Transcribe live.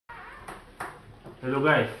Hello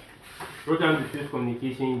guys, welcome to Swiss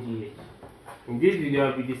Communication GH. In this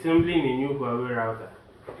video I'll be disassembling a new Huawei router.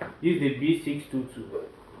 This is the B622.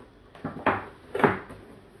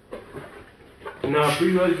 In our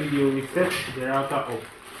previous video we set the router up.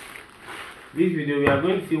 This video we are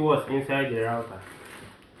going to see what's inside the router.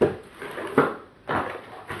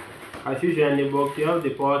 As usual in the box you have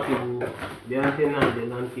the power cable, the antenna and the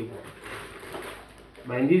LAN cable.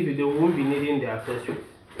 But in this video we won't be needing the accessories.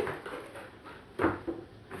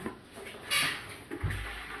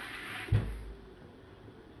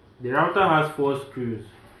 The router has 4 screws,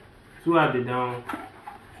 2 at the down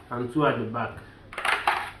and 2 at the back,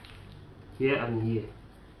 here and here.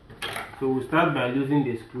 So we'll start by loosening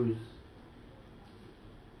the screws.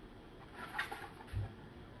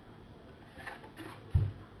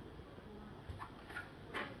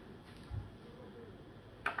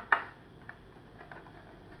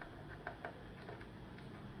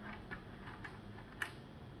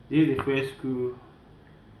 This is the first screw.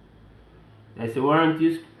 There's a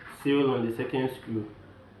warranty seal on the second screw,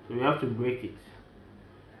 so we have to break it.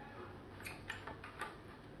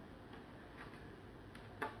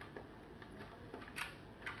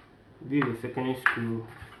 This is the second screw.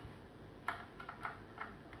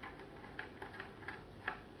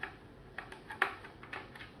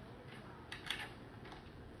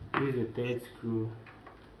 This is the third screw.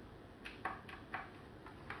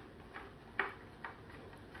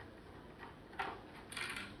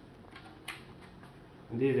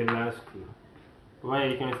 This is the last screw. Well,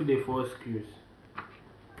 you can see the 4 screws.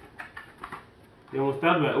 Then we'll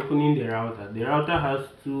start by opening the router. The router has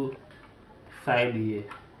 2 sides here,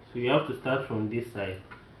 so you have to start from this side.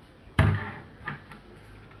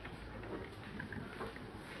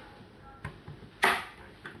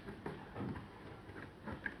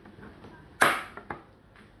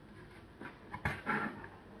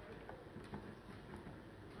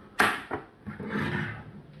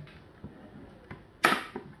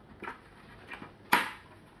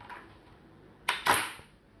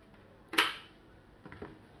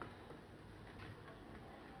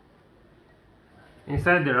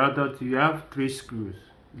 Inside the router you have 3 screws.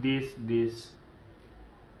 This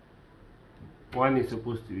one is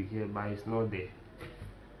supposed to be here, but it's not there.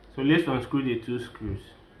 So let's unscrew the 2 screws.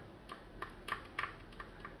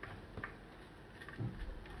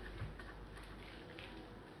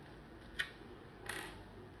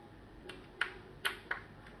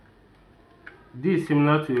 This is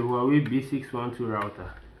similar to a Huawei B612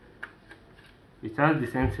 router. It has the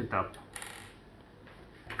same setup.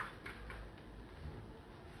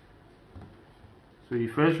 So you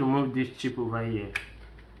first remove this chip over here.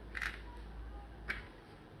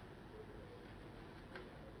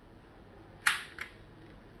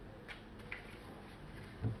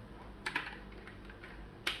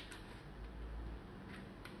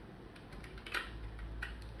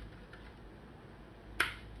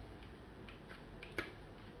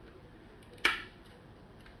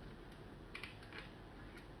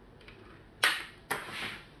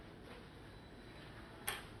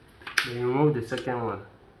 Then remove the second one.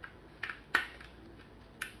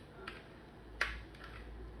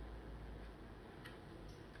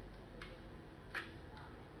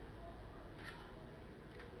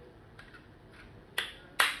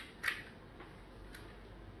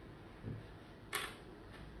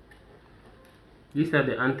 These are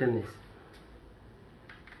the antennas.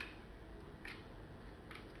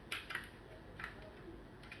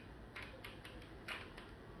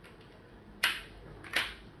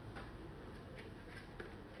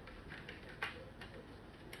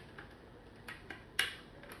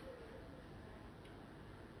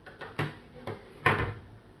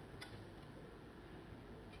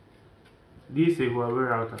 This is a Huawei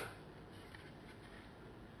router.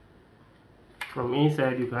 From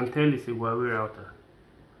inside you can tell it's a Huawei router.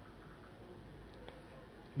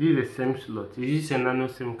 This is the SIM slot. This is a nano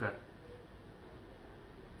SIM card.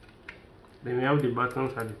 Then we have the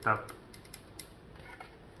buttons at the top.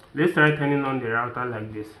 Let's try turning on the router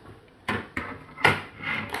like this.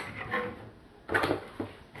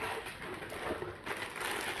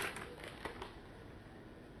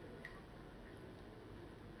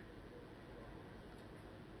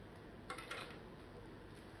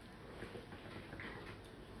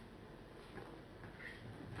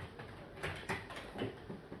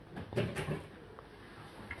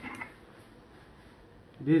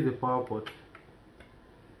 This is the power port.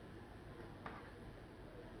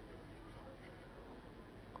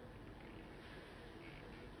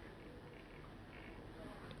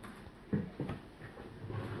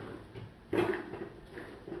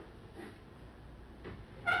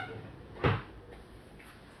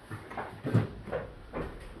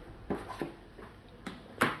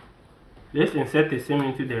 Let's insert the SIM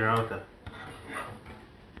into the router.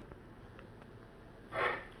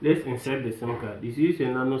 Let's insert the SIM card. This is a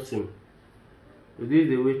nano SIM. So this is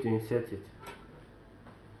the way to insert it.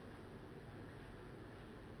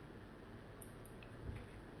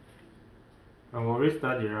 And we'll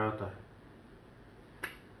restart the router.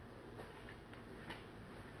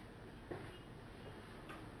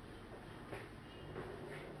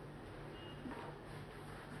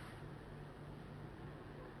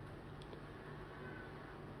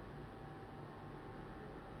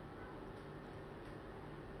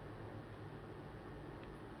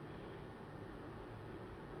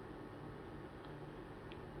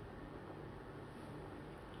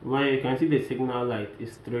 Well, you can see the signal light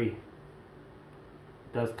is 3. It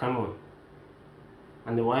has come on.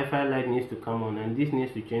 And the Wi-Fi light needs to come on, and this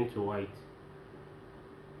needs to change to white.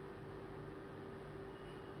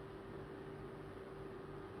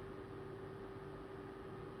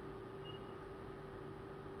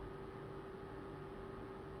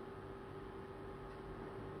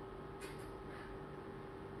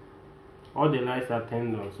 All the lights are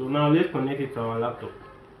turned on. So now let's connect it to our laptop.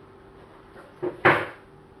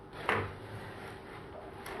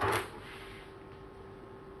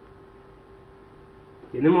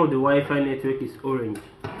 The name of the Wi-Fi network is Orange.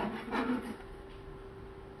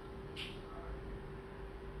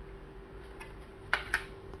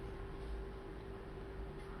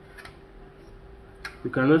 You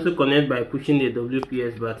can also connect by pushing the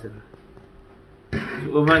WPS button.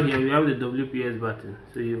 So over here we have the WPS button,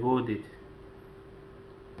 so you hold it.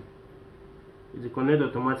 It will connect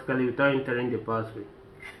automatically without entering the password.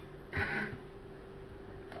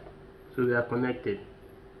 So we are connected.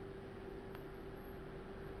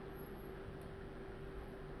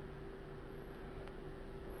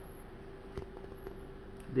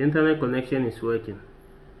 The internet connection is working.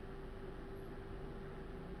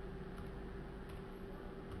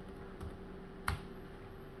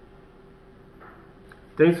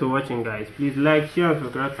 Thanks for watching, guys. Please like, share and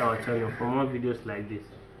subscribe to our channel for more videos like this.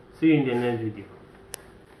 See you in the next video.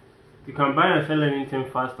 You can buy and sell anything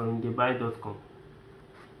fast on thebuy.com.